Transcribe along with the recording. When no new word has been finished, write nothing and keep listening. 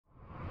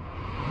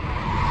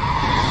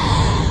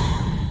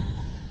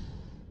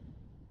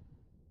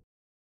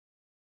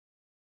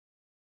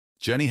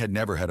Jenny had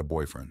never had a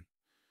boyfriend.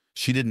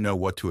 She didn't know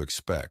what to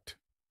expect.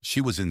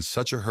 She was in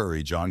such a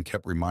hurry, John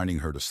kept reminding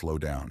her to slow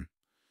down.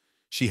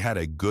 She had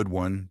a good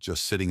one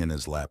just sitting in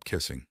his lap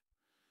kissing.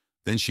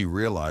 Then she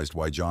realized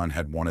why John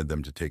had wanted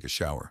them to take a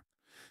shower.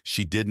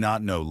 She did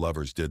not know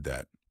lovers did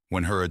that.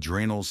 When her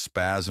adrenals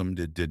spasmed,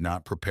 it did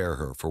not prepare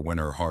her for when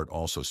her heart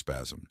also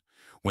spasmed.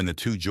 When the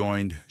two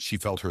joined, she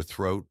felt her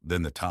throat,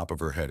 then the top of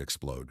her head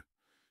explode.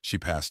 She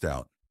passed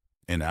out.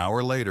 An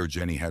hour later,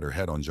 Jenny had her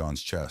head on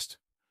John's chest.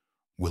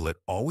 "Will it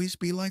always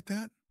be like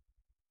that?"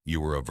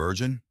 "You were a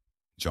virgin?"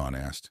 John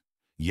asked.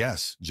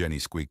 "Yes," Jenny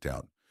squeaked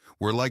out.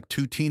 "We're like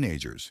two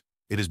teenagers.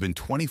 It has been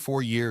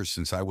 24 years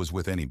since I was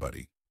with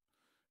anybody."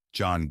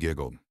 John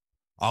giggled.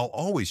 "I'll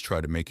always try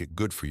to make it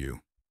good for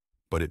you,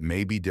 but it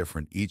may be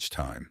different each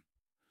time."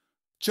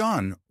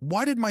 "John,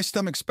 why did my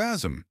stomach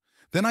spasm?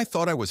 Then I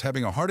thought I was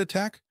having a heart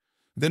attack.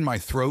 Then my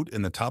throat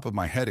and the top of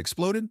my head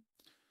exploded?"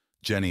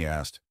 Jenny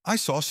asked. "I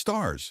saw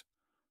stars."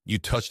 "You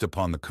touched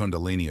upon the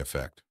Kundalini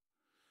effect."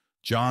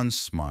 John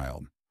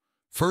smiled.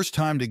 "First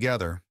time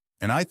together,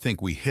 and I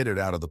think we hit it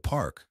out of the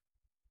park."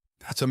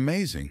 "That's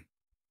amazing.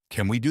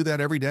 Can we do that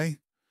every day?"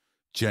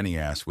 Jenny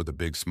asked with a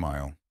big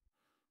smile.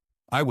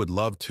 "I would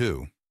love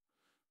to."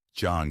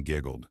 John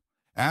giggled.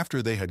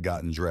 After they had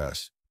gotten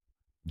dressed,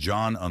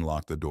 John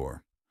unlocked the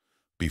door.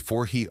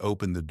 Before he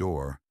opened the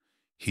door,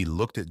 he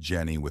looked at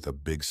Jenny with a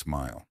big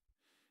smile.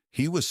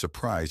 He was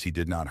surprised he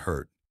did not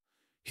hurt.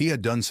 He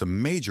had done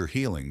some major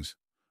healings,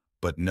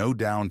 but no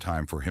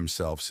downtime for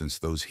himself since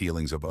those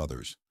healings of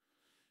others.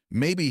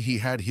 Maybe he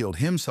had healed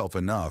himself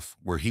enough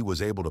where he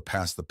was able to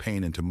pass the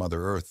pain into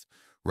Mother Earth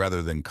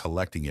rather than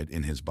collecting it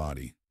in his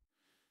body.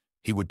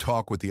 He would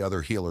talk with the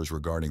other healers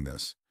regarding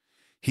this.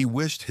 He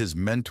wished his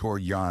mentor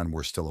Jan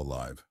were still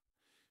alive.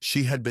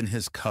 She had been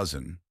his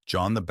cousin,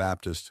 John the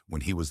Baptist,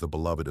 when he was the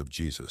beloved of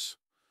Jesus.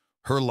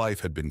 Her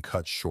life had been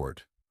cut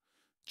short.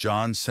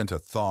 John sent a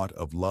thought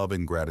of love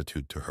and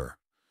gratitude to her.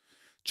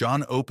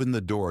 John opened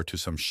the door to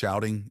some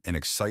shouting and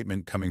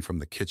excitement coming from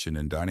the kitchen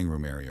and dining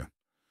room area.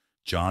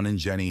 John and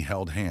Jenny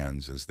held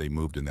hands as they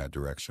moved in that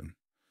direction.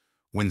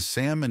 When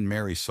Sam and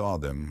Mary saw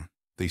them,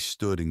 they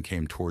stood and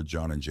came toward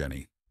John and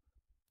Jenny.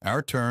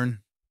 "Our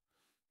turn."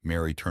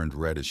 Mary turned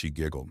red as she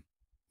giggled.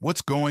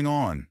 "What's going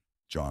on?"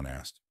 John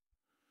asked.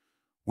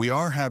 "We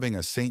are having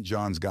a St.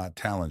 John's Got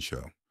Talent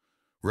show.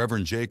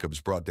 Reverend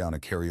Jacobs brought down a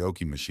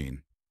karaoke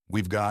machine.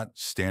 We've got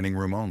standing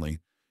room only.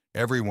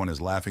 Everyone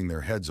is laughing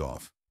their heads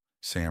off,"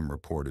 Sam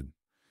reported.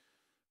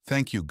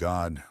 "Thank you,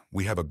 God.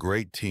 We have a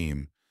great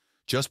team.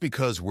 Just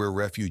because we're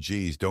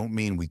refugees don't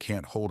mean we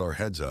can't hold our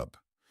heads up.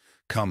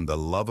 Come, the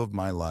love of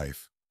my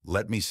life,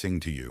 let me sing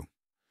to you."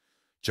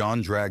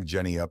 John dragged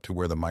Jenny up to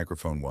where the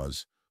microphone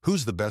was.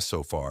 "Who's the best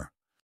so far?"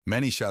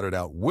 Many shouted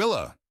out,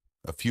 "Willa!"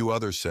 A few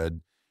others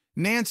said,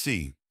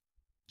 "Nancy!"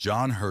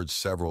 John heard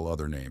several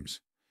other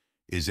names.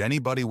 "Is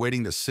anybody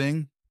waiting to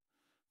sing?"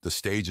 "The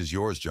stage is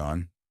yours,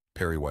 John,"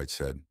 Perry White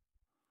said.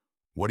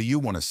 "What do you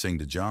want to sing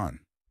to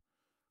John?"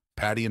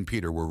 Patty and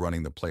Peter were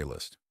running the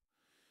playlist.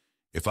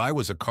 "If I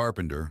Was a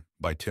Carpenter"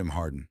 by Tim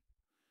Hardin.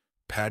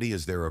 "Patty,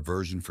 is there a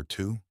version for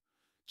two?"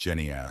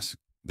 Jenny asked,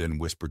 then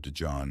whispered to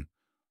John,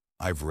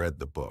 "I've read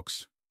the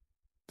books."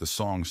 The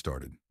song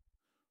started.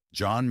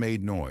 John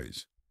made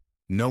noise.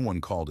 No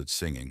one called it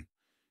singing.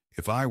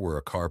 "If I were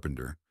a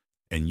carpenter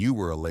and you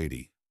were a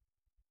lady,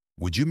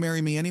 would you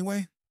marry me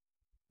anyway?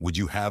 Would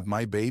you have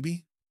my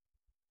baby?"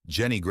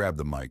 Jenny grabbed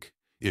the mic.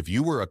 "If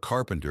you were a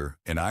carpenter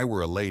and I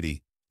were a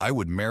lady, I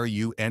would marry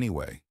you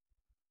anyway.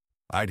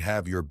 I'd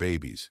have your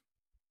babies."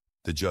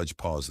 The judge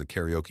paused the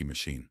karaoke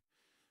machine.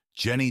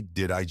 "Jenny,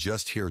 did I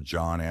just hear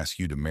John ask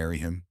you to marry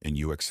him and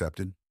you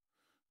accepted?"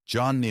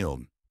 John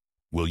kneeled.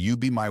 "Will you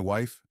be my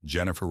wife,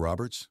 Jennifer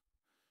Roberts?"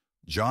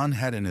 John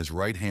had in his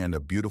right hand a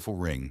beautiful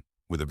ring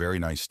with a very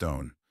nice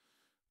stone.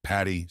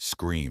 Patty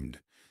screamed.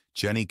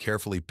 Jenny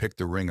carefully picked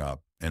the ring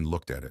up and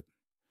looked at it.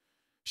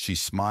 She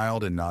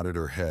smiled and nodded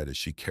her head as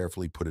she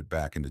carefully put it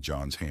back into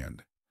John's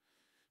hand.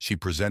 She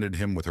presented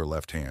him with her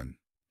left hand.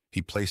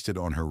 He placed it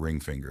on her ring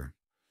finger.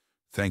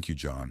 "Thank you,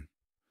 John.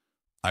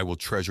 I will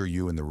treasure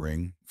you in the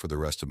ring for the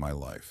rest of my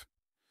life."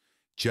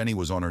 Jenny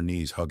was on her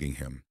knees hugging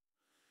him.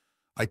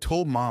 "I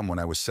told Mom when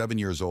I was 7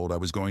 years old I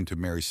was going to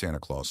marry Santa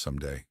Claus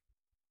someday."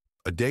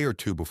 A day or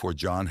two before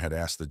John had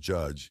asked the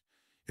judge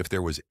if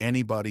there was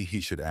anybody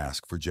he should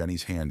ask for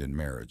Jenny's hand in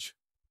marriage.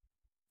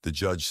 The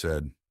judge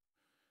said,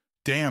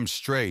 "Damn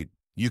straight,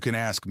 you can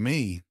ask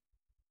me.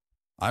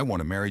 I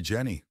want to marry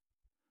Jenny."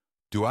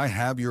 "Do I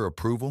have your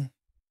approval?"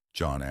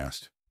 John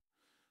asked.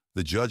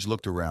 The judge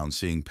looked around,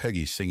 seeing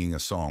Peggy singing a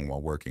song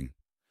while working.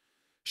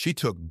 She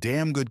took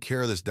damn good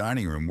care of this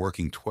dining room,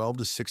 working 12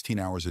 to 16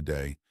 hours a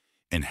day,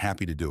 and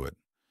happy to do it.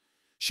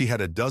 She had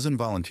a dozen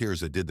volunteers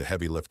that did the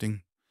heavy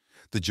lifting.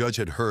 The judge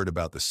had heard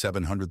about the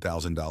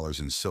 $700,000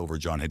 in silver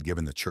John had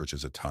given the church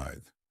as a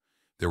tithe.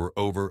 There were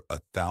over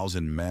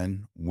 1,000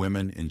 men,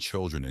 women, and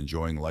children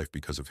enjoying life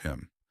because of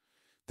him.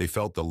 They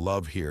felt the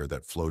love here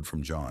that flowed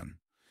from John,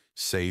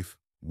 safe,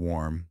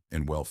 warm,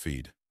 and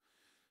well-fed.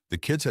 The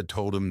kids had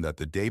told him that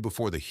the day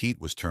before the heat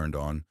was turned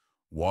on,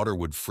 Water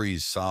would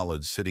freeze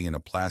solid sitting in a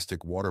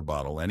plastic water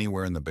bottle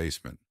anywhere in the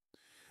basement.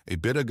 A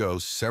bit ago,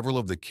 several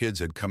of the kids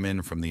had come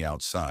in from the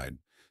outside,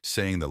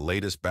 saying the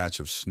latest batch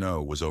of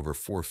snow was over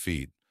 4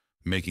 feet,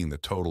 making the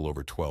total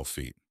over 12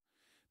 feet.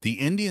 The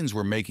Indians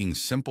were making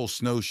simple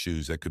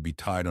snowshoes that could be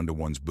tied onto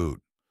one's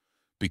boot.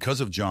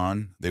 Because of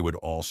John, they would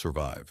all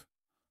survive.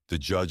 The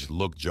judge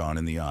looked John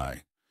in the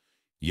eye.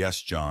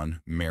 Yes,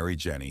 John, marry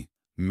Jenny.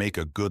 Make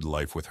a good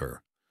life with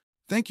her.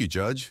 Thank you,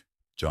 Judge,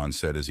 John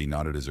said as he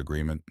nodded his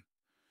agreement.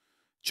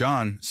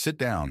 John, sit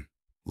down.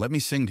 Let me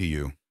sing to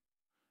you.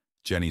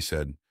 Jenny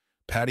said,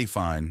 Patty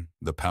Fine,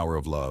 The Power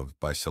of Love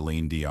by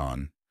Celine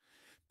Dion.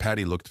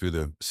 Patty looked through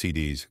the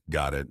CDs.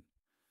 Got it.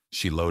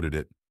 She loaded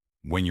it.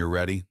 When you're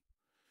ready.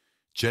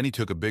 Jenny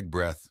took a big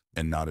breath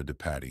and nodded to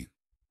Patty.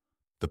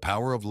 The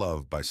Power of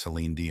Love by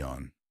Celine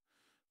Dion.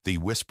 The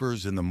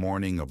whispers in the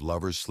morning of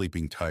lovers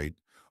sleeping tight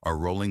are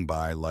rolling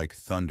by like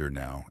thunder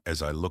now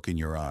as I look in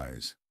your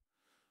eyes.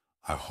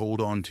 I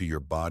hold on to your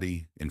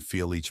body and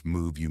feel each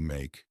move you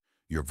make.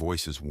 Your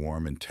voice is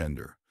warm and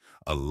tender,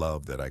 a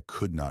love that I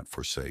could not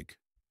forsake.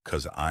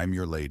 'Cause I'm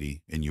your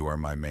lady and you are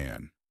my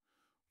man.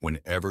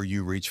 Whenever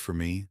you reach for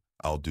me,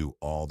 I'll do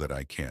all that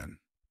I can.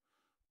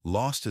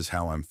 Lost is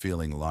how I'm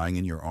feeling lying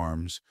in your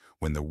arms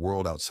when the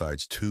world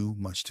outside's too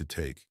much to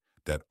take.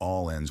 That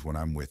all ends when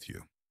I'm with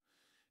you.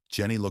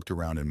 Jenny looked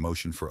around and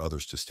motioned for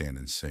others to stand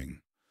and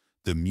sing.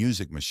 The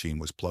music machine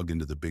was plugged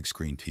into the big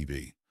screen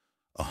TV.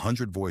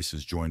 100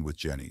 voices joined with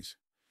Jenny's.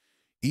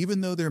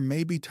 Even though there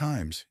may be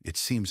times it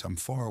seems I'm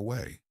far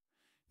away,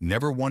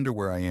 never wonder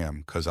where I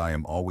am, 'cause I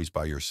am always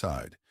by your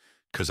side.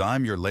 'Cause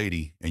I'm your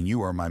lady and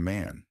you are my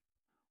man.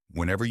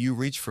 Whenever you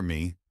reach for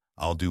me,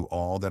 I'll do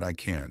all that I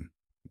can.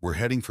 We're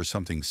heading for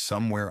something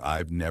somewhere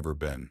I've never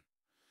been.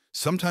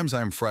 Sometimes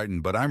I'm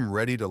frightened, but I'm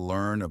ready to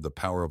learn of the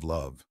power of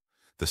love.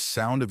 The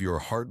sound of your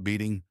heart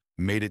beating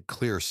made it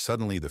clear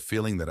suddenly the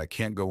feeling that I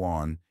can't go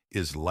on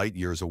is light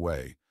years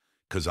away.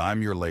 'Cause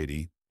I'm your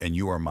lady and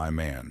you are my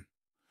man.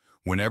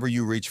 Whenever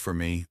you reach for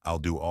me, I'll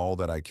do all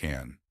that I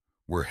can.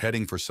 We're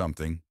heading for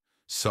something,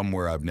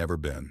 somewhere I've never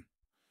been.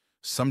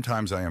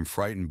 Sometimes I am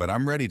frightened, but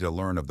I'm ready to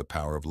learn of the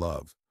power of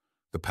love.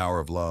 The power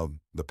of love,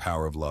 the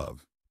power of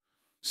love.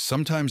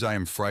 Sometimes I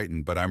am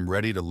frightened, but I'm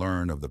ready to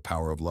learn of the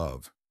power of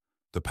love.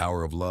 The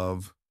power of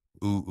love,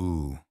 ooh,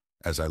 ooh,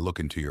 as I look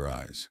into your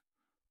eyes.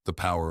 The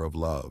power of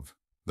love,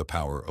 the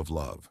power of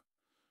love.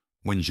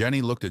 When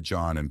Jenny looked at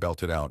John and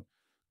belted out,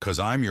 'Cause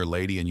I'm your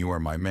lady and you are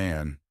my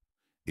man,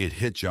 it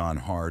hit John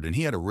hard, and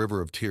he had a river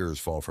of tears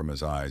fall from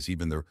his eyes,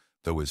 even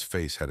though his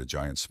face had a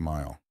giant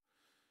smile.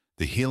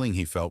 The healing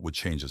he felt would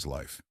change his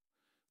life.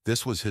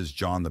 This was his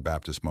John the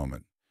Baptist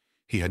moment.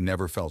 He had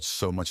never felt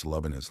so much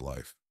love in his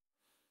life.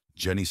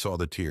 Jenny saw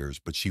the tears,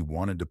 but she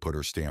wanted to put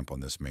her stamp on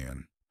this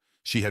man.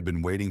 She had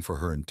been waiting for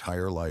her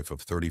entire life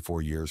of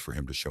 34 years for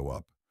him to show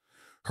up.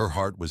 Her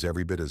heart was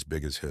every bit as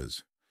big as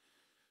his.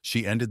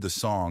 She ended the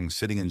song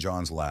sitting in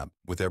John's lap,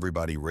 with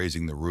everybody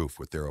raising the roof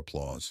with their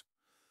applause.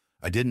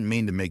 I didn't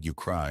mean to make you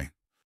cry.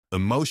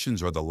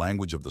 Emotions are the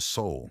language of the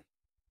soul.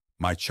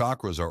 My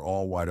chakras are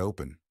all wide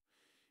open.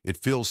 It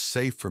feels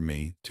safe for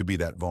me to be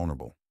that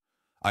vulnerable.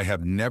 I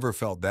have never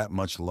felt that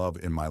much love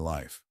in my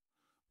life.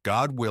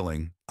 God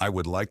willing, I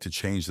would like to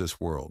change this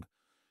world.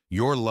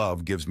 Your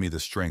love gives me the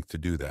strength to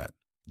do that.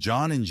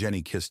 John and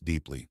Jenny kissed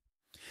deeply.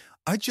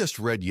 I just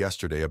read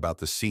yesterday about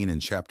the scene in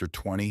chapter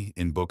 20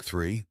 in book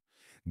 3,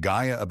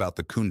 Gaia about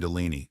the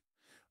Kundalini.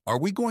 Are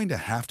we going to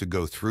have to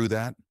go through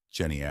that?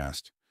 Jenny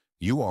asked.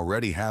 You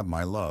already have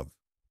my love.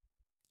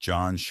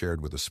 John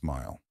shared with a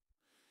smile.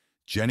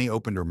 Jenny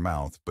opened her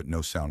mouth, but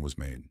no sound was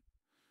made.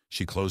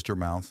 She closed her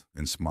mouth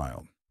and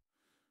smiled.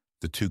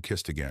 The two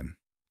kissed again,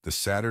 the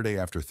Saturday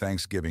after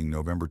Thanksgiving,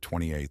 November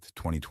 28th,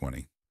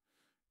 2020.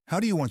 How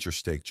do you want your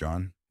steak,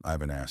 John?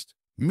 Ivan asked.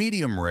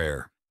 Medium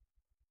rare.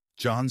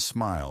 John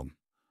smiled.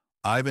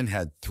 Ivan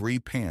had 3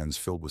 pans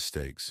filled with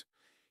steaks.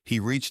 He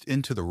reached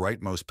into the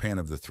rightmost pan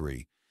of the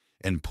 3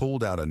 and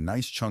pulled out a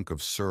nice chunk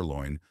of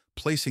sirloin,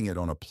 placing it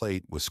on a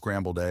plate with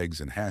scrambled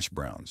eggs and hash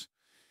browns.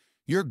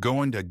 You're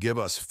going to give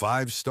us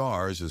 5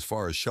 stars as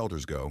far as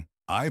shelters go,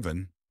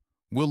 Ivan.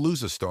 We'll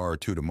lose a star or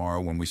 2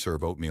 tomorrow when we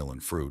serve oatmeal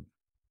and fruit.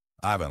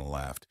 Ivan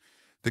laughed.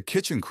 The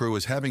kitchen crew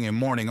is having a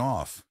morning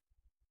off.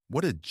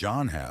 What did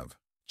John have?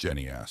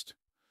 Jenny asked.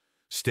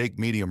 Steak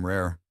medium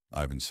rare,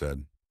 Ivan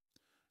said.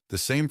 The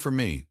same for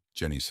me,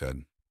 Jenny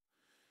said.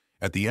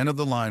 At the end of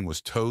the line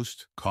was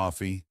toast,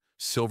 coffee,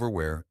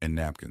 silverware, and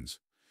napkins.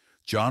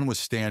 John was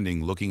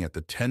standing looking at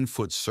the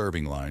 10-foot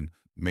serving line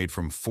made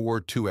from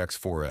 4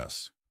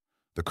 2x4s.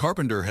 The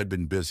carpenter had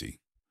been busy.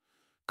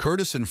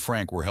 Curtis and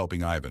Frank were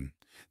helping Ivan.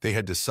 They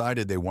had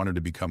decided they wanted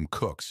to become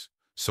cooks,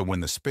 so when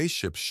the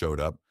spaceships showed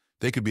up,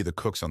 they could be the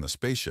cooks on the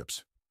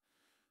spaceships.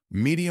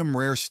 Medium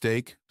rare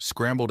steak,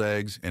 scrambled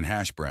eggs, and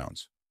hash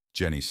browns,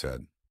 Jenny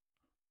said.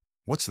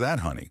 What's that,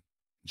 honey?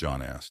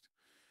 John asked.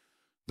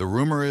 The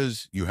rumor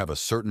is you have a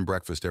certain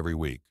breakfast every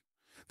week,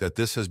 that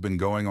this has been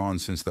going on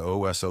since the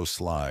OSO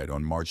slide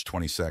on March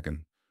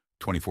 22nd,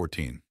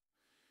 2014.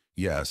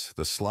 Yes,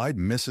 the slide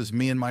misses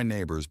me and my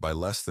neighbors by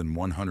less than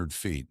 100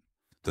 feet.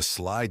 The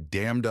slide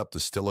dammed up the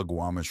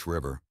Stillaguamish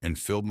River and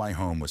filled my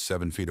home with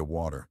 7 feet of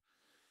water.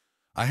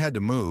 I had to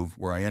move.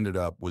 Where I ended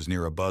up was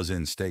near a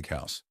Buzz-In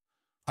steakhouse.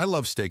 I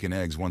love steak and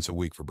eggs once a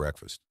week for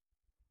breakfast.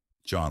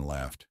 John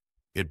laughed.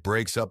 It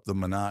breaks up the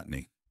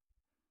monotony.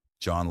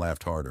 John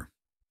laughed harder.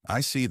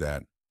 I see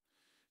that.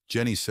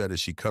 Jenny said as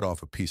she cut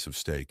off a piece of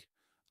steak.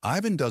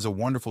 Ivan does a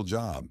wonderful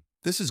job.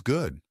 This is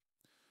good.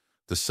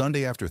 The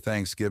Sunday after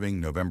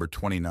Thanksgiving, November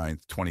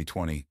 29th,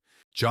 2020,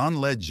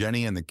 John led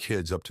Jenny and the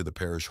kids up to the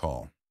parish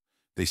hall.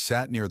 They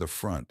sat near the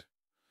front.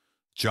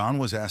 John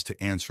was asked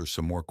to answer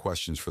some more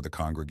questions for the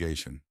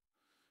congregation.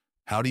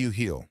 How do you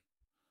heal?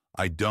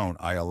 I don't.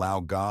 I allow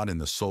God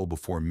and the soul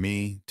before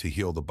me to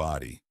heal the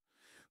body.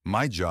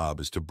 My job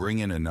is to bring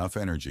in enough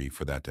energy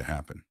for that to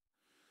happen.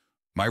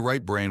 My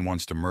right brain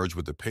wants to merge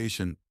with the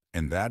patient,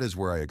 and that is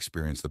where I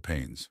experience the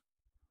pains.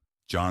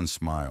 John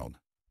smiled.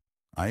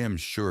 I am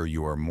sure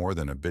you are more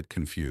than a bit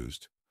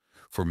confused.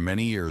 For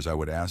many years, I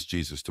would ask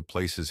Jesus to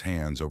place his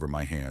hands over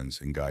my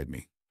hands and guide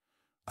me.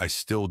 I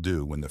still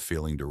do when the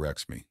feeling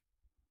directs me.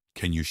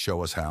 Can you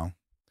show us how?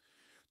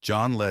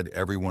 John led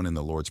everyone in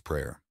the Lord's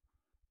Prayer.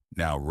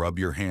 Now rub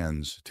your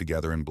hands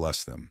together and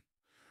bless them.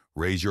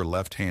 Raise your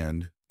left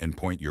hand and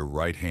point your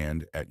right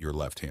hand at your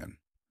left hand.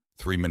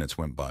 3 minutes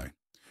went by.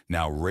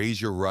 Now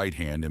raise your right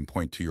hand and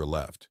point to your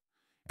left.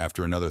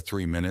 After another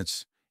 3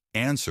 minutes,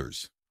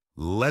 answers.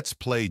 Let's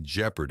play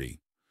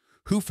Jeopardy!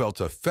 Who felt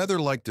a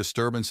feather-like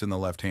disturbance in the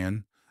left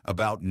hand?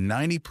 About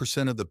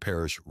 90% of the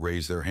parish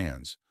raised their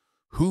hands.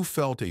 Who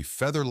felt a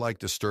feather-like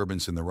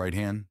disturbance in the right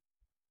hand?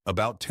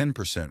 About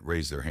 10%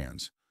 raised their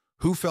hands.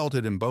 Who felt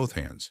it in both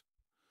hands?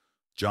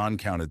 John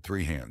counted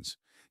 3 hands.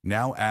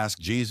 Now ask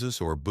Jesus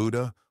or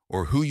Buddha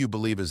or who you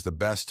believe is the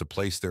best to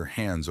place their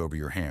hands over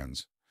your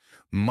hands.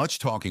 Much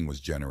talking was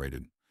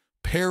generated.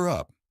 Pair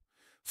up.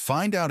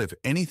 Find out if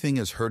anything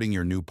is hurting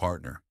your new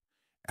partner.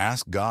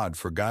 Ask God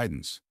for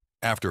guidance.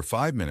 After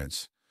 5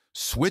 minutes,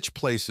 switch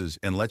places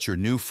and let your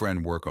new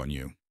friend work on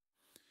you.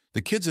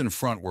 The kids in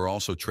front were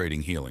also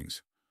trading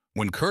healings.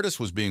 When Curtis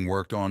was being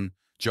worked on,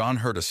 John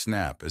heard a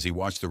snap as he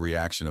watched the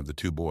reaction of the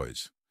 2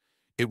 boys.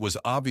 It was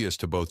obvious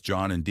to both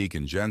John and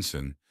Deacon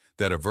Jensen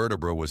that a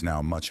vertebra was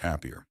now much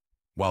happier.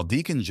 While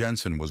Deacon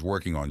Jensen was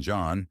working on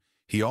John,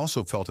 he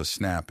also felt a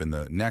snap in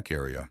the neck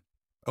area.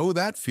 Oh,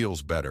 that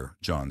feels better,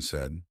 John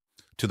said.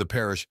 To the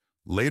parish,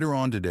 later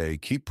on today,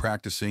 keep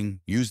practicing,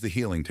 use the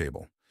healing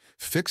table.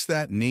 Fix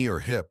that knee or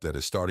hip that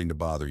is starting to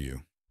bother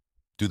you.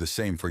 Do the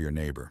same for your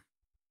neighbor.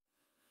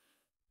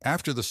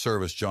 After the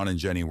service, John and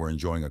Jenny were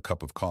enjoying a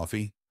cup of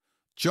coffee.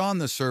 John,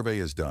 the survey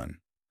is done.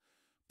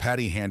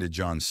 Patty handed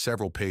John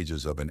several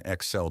pages of an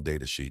Excel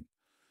datasheet.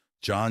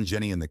 John,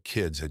 Jenny, and the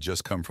kids had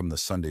just come from the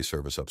Sunday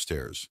service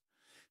upstairs.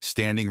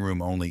 Standing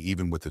room only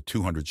even with the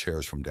 200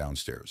 chairs from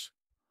downstairs.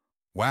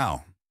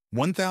 Wow,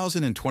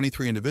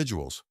 1,023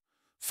 individuals,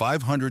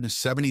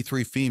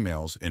 573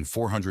 females and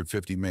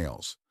 450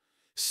 males.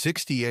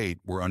 68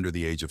 were under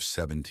the age of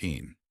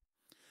 17.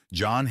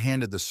 John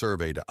handed the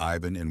survey to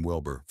Ivan and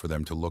Wilbur for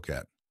them to look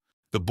at.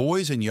 The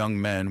boys and young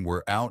men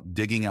were out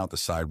digging out the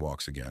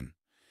sidewalks again.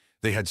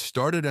 They had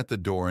started at the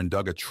door and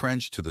dug a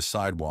trench to the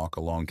sidewalk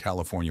along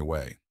California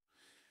Way.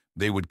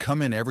 They would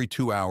come in every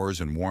 2 hours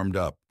and warmed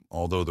up,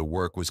 although the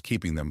work was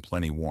keeping them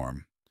plenty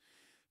warm.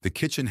 The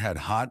kitchen had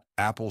hot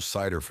apple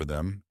cider for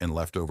them and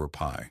leftover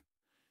pie.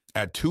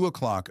 At 2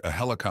 o'clock, a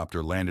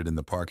helicopter landed in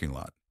the parking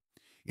lot.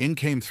 In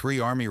came 3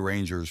 Army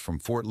Rangers from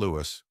Fort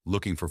Lewis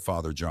looking for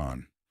Father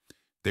John.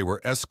 They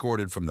were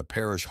escorted from the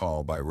parish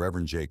hall by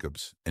Reverend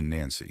Jacobs and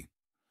Nancy.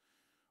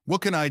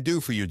 "What can I do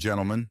for you,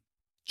 gentlemen?"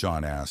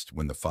 John asked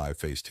when the 5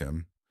 faced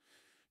him.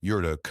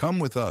 "You're to come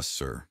with us,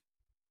 sir."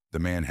 The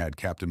man had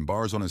Captain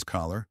bars on his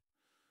collar.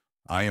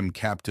 "I am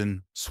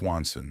Captain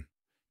Swanson.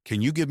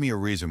 Can you give me a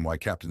reason why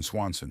Captain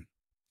Swanson?"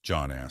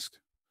 John asked.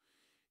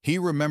 He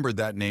remembered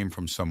that name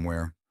from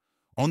somewhere.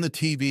 On the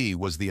TV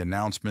was the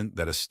announcement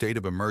that a state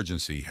of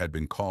emergency had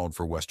been called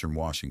for Western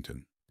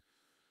Washington.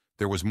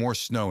 There was more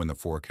snow in the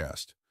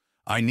forecast.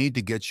 "I need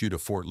to get you to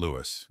Fort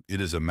Lewis.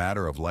 It is a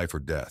matter of life or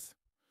death."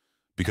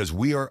 "Because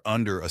we are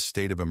under a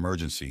state of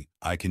emergency,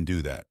 I can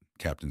do that,"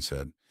 Captain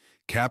said.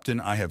 "Captain,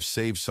 I have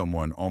saved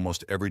someone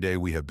almost every day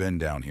we have been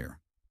down here."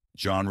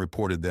 John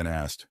reported, then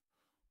asked,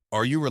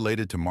 "Are you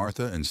related to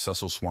Martha and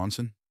Cecil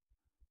Swanson?"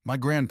 "My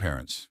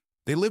grandparents.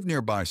 They live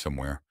nearby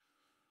somewhere.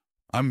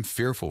 I'm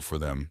fearful for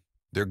them.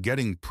 They're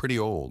getting pretty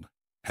old.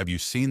 Have you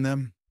seen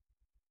them?"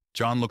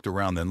 John looked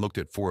around, then looked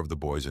at 4 of the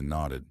boys and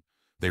nodded.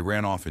 They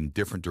ran off in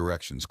different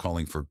directions,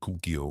 calling for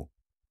Kukio.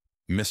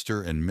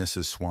 "Mr. and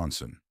Mrs.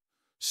 Swanson."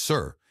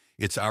 "Sir,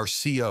 it's our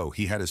CO.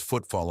 He had his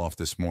foot fall off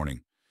this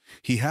morning.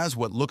 He has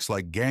what looks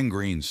like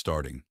gangrene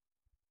starting."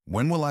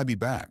 "When will I be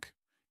back?"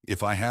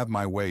 "If I have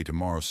my way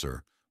tomorrow,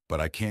 sir,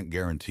 but I can't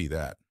guarantee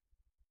that."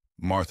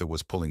 Martha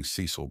was pulling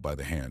Cecil by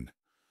the hand.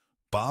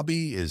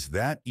 "Bobby, is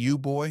that you,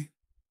 boy?"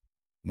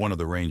 One of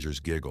the Rangers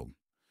giggled.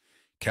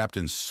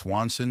 Captain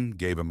Swanson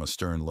gave him a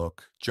stern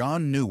look.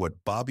 John knew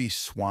what Bobby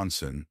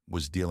Swanson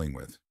was dealing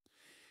with.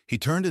 He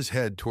turned his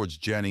head towards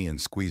Jenny and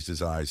squeezed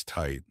his eyes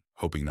tight,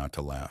 hoping not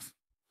to laugh.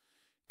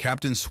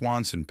 Captain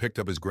Swanson picked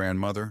up his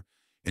grandmother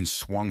and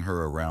swung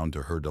her around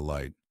to her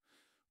delight.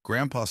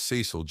 Grandpa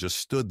Cecil just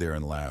stood there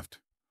and laughed.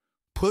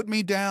 "Put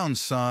me down,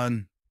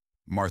 son,"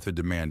 Martha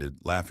demanded,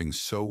 laughing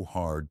so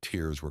hard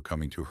tears were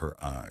coming to her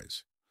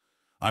eyes.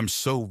 "I'm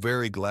so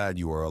very glad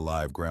you are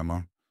alive,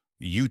 Grandma."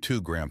 "You too,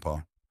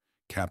 Grandpa,"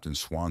 Captain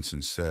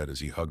Swanson said as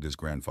he hugged his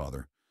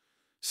grandfather.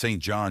 "St.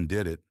 John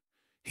did it.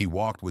 He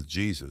walked with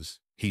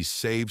Jesus. He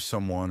saved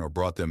someone or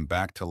brought them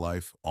back to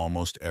life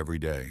almost every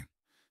day."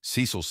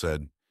 Cecil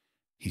said,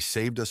 "He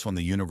saved us on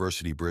the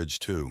University Bridge,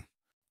 too."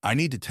 "I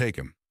need to take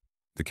him,"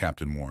 the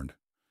captain warned.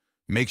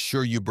 "Make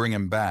sure you bring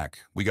him back.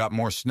 We got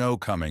more snow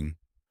coming."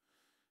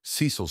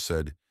 Cecil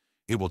said,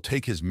 "It will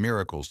take his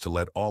miracles to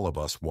let all of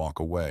us walk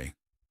away."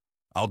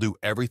 "I'll do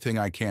everything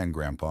I can,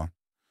 Grandpa."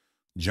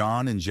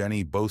 John and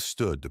Jenny both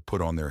stood to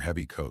put on their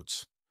heavy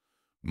coats.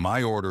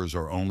 "My orders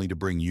are only to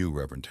bring you,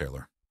 Reverend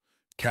Taylor."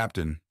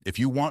 "Captain, if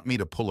you want me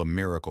to pull a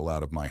miracle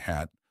out of my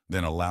hat,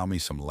 then allow me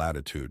some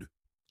latitude,"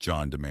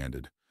 John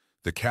demanded.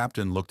 The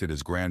captain looked at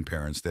his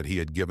grandparents that he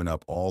had given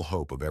up all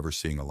hope of ever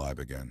seeing alive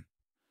again.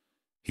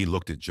 He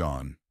looked at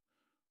John.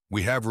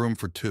 "We have room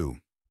for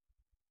 2.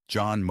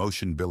 John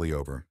motioned Billy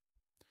over.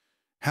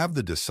 "Have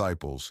the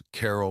disciples,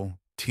 Carol,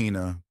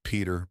 Tina,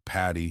 Peter,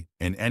 Patty,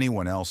 and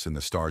anyone else in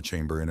the Star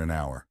Chamber in an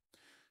hour.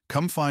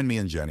 Come find me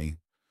and Jenny.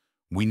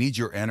 We need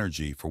your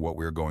energy for what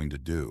we're going to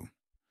do."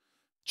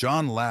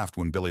 John laughed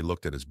when Billy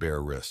looked at his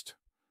bare wrist.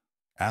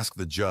 "Ask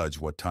the judge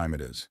what time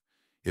it is.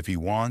 If he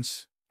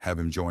wants, have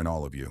him join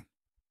all of you.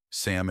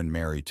 Sam and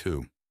Mary,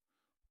 too."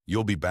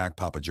 "You'll be back,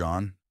 Papa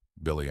John?"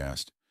 Billy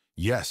asked.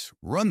 "Yes,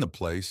 run the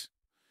place."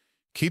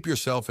 "Keep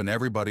yourself and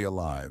everybody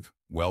alive,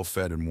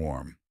 well-fed and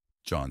warm,"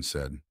 John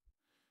said.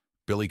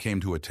 Billy came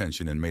to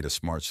attention and made a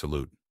smart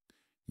salute.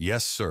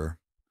 "Yes, sir."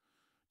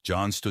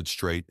 John stood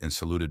straight and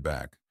saluted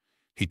back.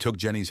 He took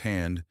Jenny's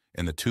hand,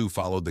 and the two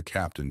followed the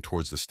captain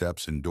towards the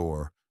steps and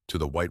door to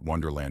the white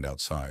wonderland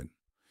outside.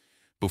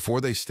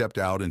 Before they stepped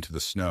out into the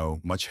snow,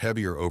 much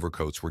heavier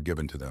overcoats were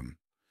given to them.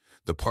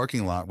 The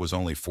parking lot was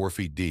only 4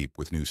 feet deep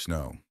with new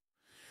snow.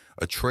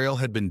 A trail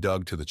had been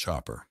dug to the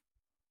chopper.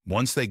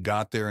 Once they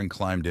got there and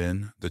climbed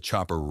in, the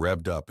chopper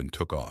revved up and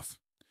took off.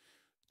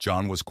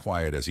 John was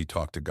quiet as he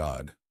talked to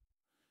God.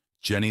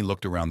 Jenny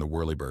looked around the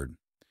whirlybird.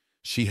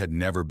 She had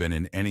never been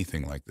in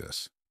anything like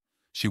this.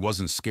 She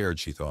wasn't scared,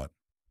 she thought.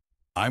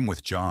 "I'm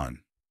with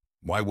John.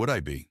 Why would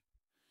I be?"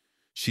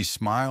 She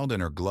smiled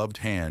and her gloved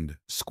hand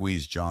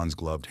squeezed John's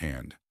gloved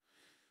hand.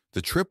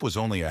 The trip was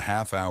only a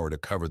half hour to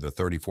cover the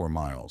 34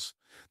 miles.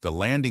 The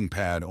landing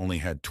pad only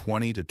had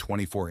 20 to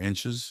 24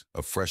 inches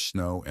of fresh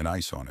snow and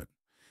ice on it.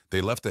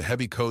 They left the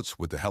heavy coats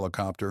with the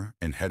helicopter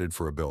and headed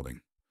for a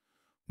building.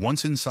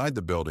 Once inside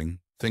the building,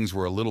 things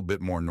were a little bit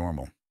more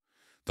normal.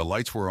 The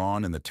lights were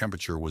on and the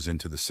temperature was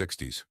into the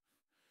 60s.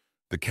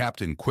 The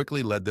captain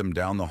quickly led them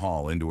down the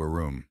hall into a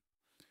room.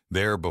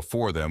 There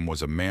before them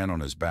was a man on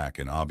his back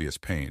in obvious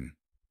pain.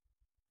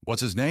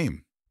 "What's his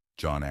name?"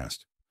 John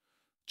asked.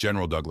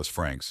 "General Douglas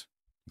Franks,"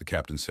 the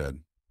captain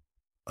said.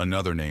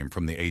 Another name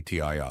from the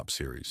ATI Ops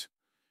series.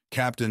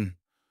 "Captain,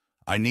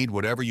 I need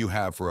whatever you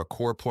have for a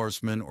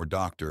corpsman or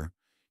doctor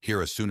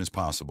here as soon as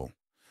possible.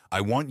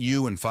 I want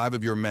you and 5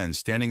 of your men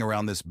standing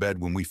around this bed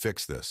when we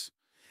fix this.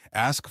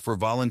 Ask for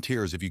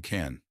volunteers if you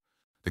can."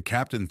 The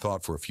captain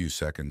thought for a few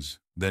seconds,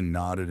 then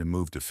nodded and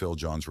moved to fill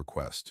John's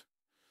request.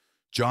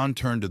 John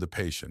turned to the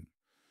patient.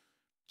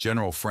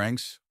 "General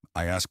Franks,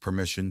 I ask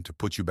permission to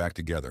put you back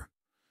together."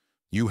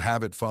 "You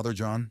have it, Father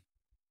John?"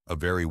 A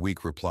very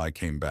weak reply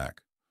came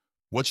back.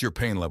 "What's your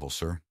pain level,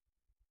 sir?"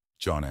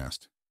 John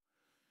asked.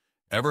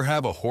 "Ever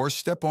have a horse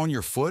step on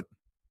your foot?"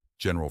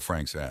 General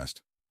Franks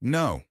asked.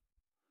 "No."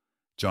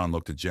 John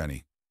looked at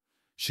Jenny.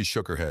 She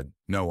shook her head.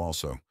 "No,"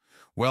 also.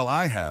 "Well,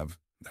 I have.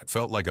 That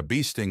felt like a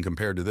bee sting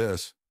compared to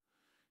this."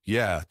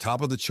 "Yeah,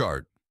 top of the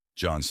chart,"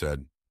 John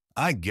said.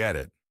 "I get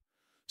it."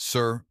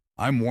 "Sir,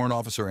 I'm Warrant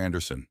Officer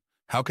Anderson.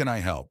 How can I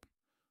help?"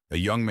 A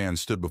young man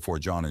stood before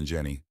John and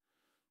Jenny.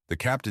 "The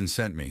captain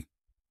sent me.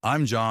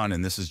 I'm John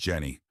and this is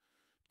Jenny.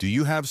 Do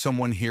you have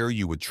someone here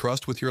you would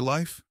trust with your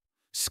life?"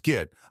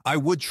 "Skit. I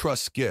would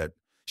trust Skit.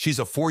 She's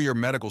a 4-year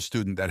medical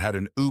student that had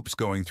an oops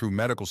going through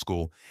medical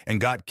school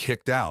and got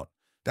kicked out.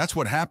 That's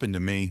what happened to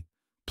me.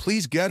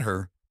 Please get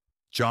her."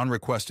 John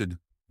requested,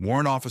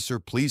 "Warrant Officer,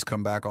 please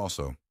come back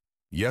also."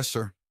 "Yes,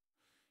 sir."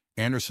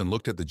 Anderson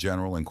looked at the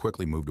general and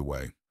quickly moved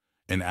away.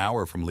 An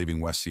hour from leaving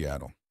West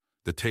Seattle.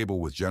 The table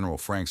with General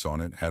Franks on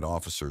it had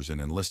officers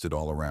and enlisted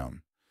all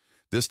around.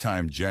 This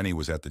time, Jenny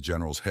was at the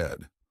general's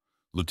head.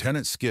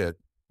 Lieutenant Skit,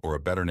 or a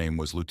better name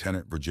was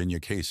Lieutenant Virginia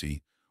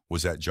Casey,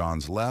 was at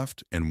John's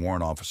left, and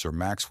Warrant Officer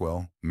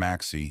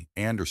Maxie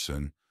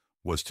Anderson,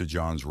 was to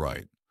John's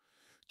right.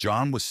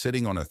 John was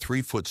sitting on a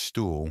 3-foot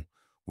stool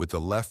with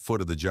the left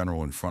foot of the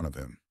general in front of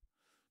him.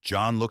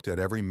 John looked at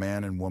every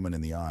man and woman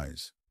in the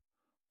eyes.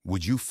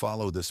 "Would you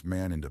follow this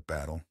man into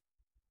battle?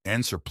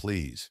 Answer,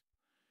 please."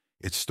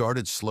 It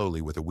started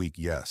slowly with a weak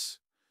yes.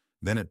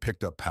 Then it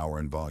picked up power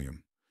and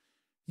volume.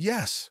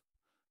 "Yes."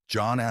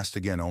 John asked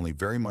again, only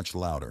very much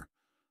louder.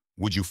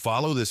 "Would you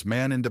follow this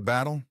man into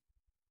battle?"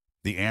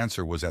 The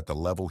answer was at the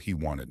level he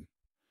wanted.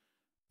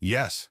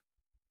 Yes.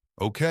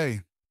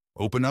 Okay.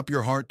 Open up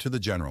your heart to the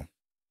general,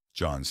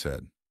 John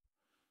said.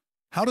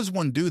 How does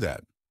one do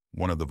that?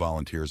 One of the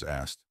volunteers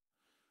asked.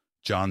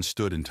 John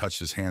stood and touched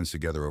his hands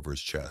together over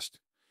his chest.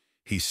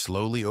 He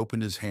slowly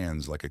opened his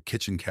hands like a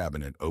kitchen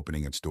cabinet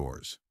opening its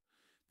doors.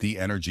 The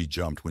energy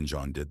jumped when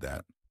John did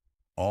that.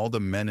 All the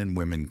men and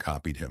women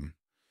copied him.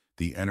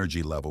 The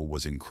energy level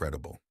was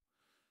incredible.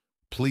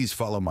 Please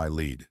follow my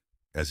lead,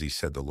 as he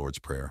said the Lord's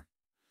Prayer.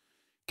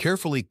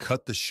 Carefully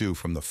cut the shoe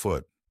from the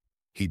foot,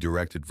 he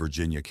directed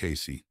Virginia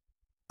Casey,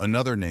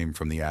 another name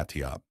from the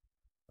Atiop,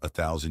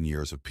 1,000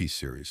 Years of Peace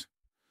series.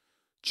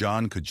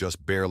 John could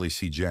just barely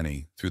see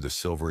Jenny through the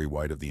silvery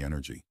white of the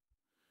energy.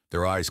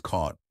 Their eyes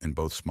caught, and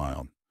both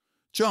smiled.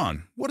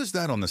 John, what is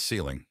that on the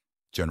ceiling?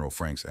 General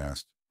Franks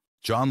asked.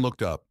 John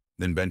looked up,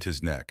 then bent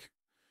his neck.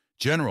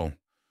 General,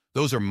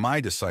 those are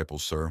my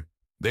disciples, sir.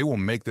 They will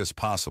make this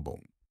possible.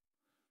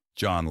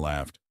 John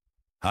laughed.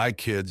 Hi,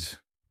 kids.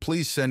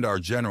 Please send our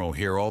general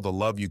here all the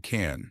love you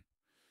can.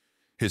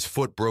 His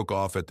foot broke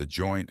off at the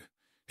joint.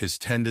 His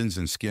tendons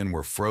and skin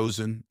were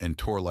frozen and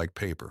tore like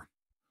paper.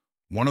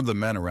 One of the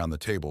men around the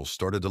table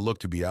started to look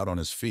to be out on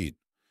his feet.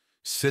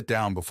 Sit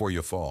down before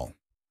you fall.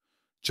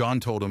 John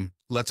told him,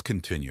 let's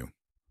continue.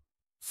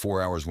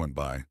 4 hours went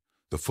by.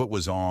 The foot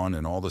was on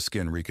and all the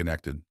skin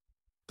reconnected.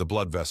 The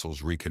blood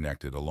vessels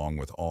reconnected along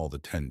with all the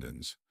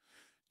tendons.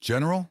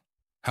 General,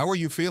 how are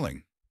you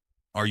feeling?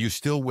 Are you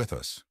still with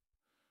us?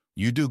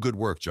 You do good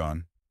work,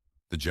 John,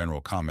 the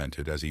general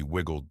commented as he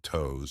wiggled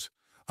toes.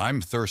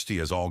 I'm thirsty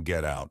as all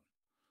get out.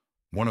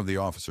 One of the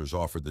officers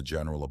offered the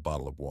general a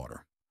bottle of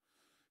water.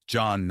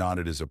 John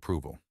nodded his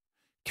approval.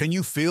 Can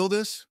you feel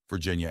this?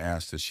 Virginia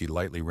asked as she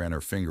lightly ran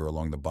her finger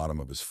along the bottom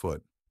of his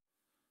foot.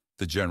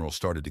 The general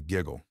started to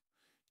giggle.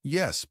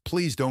 Yes,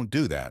 please don't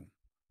do that.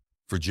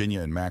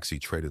 Virginia and Maxie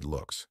traded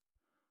looks.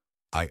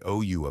 I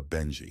owe you a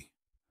Benji.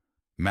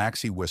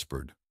 Maxie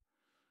whispered,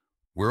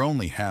 we're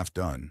only half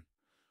done.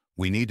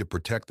 We need to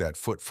protect that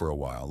foot for a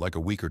while, like a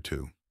week or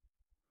two.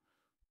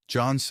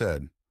 John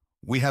said,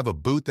 we have a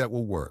boot that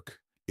will work.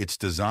 It's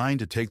designed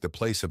to take the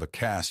place of a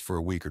cast for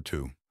a week or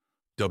two.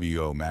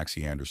 W.O.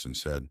 Maxie Anderson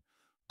said,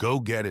 go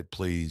get it,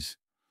 please.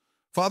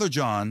 Father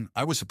John,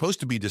 I was supposed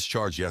to be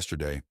discharged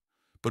yesterday,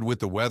 but with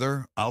the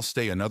weather, I'll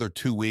stay another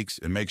 2 weeks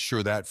and make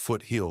sure that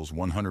foot heals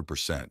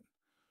 100%,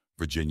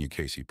 Virginia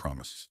Casey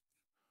promised.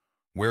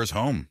 Where's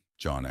home?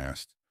 John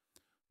asked.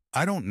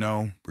 I don't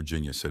know,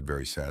 Virginia said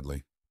very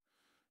sadly.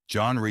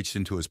 John reached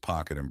into his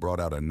pocket and brought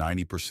out a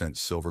 90%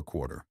 silver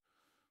quarter.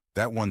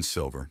 That one's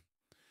silver.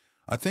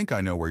 I think I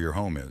know where your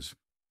home is.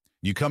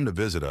 You come to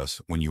visit us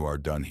when you are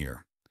done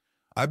here.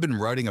 I've been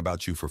writing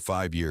about you for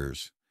 5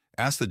 years.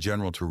 Ask the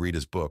general to read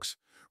his books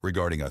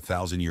regarding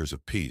 1,000 Years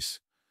of Peace.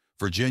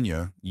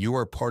 Virginia, you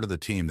are part of the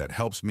team that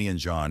helps me and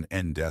John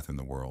end death in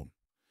the world.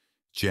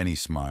 Jenny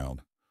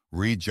smiled.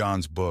 Read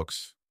John's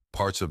books.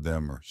 Parts of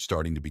them are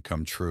starting to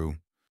become true.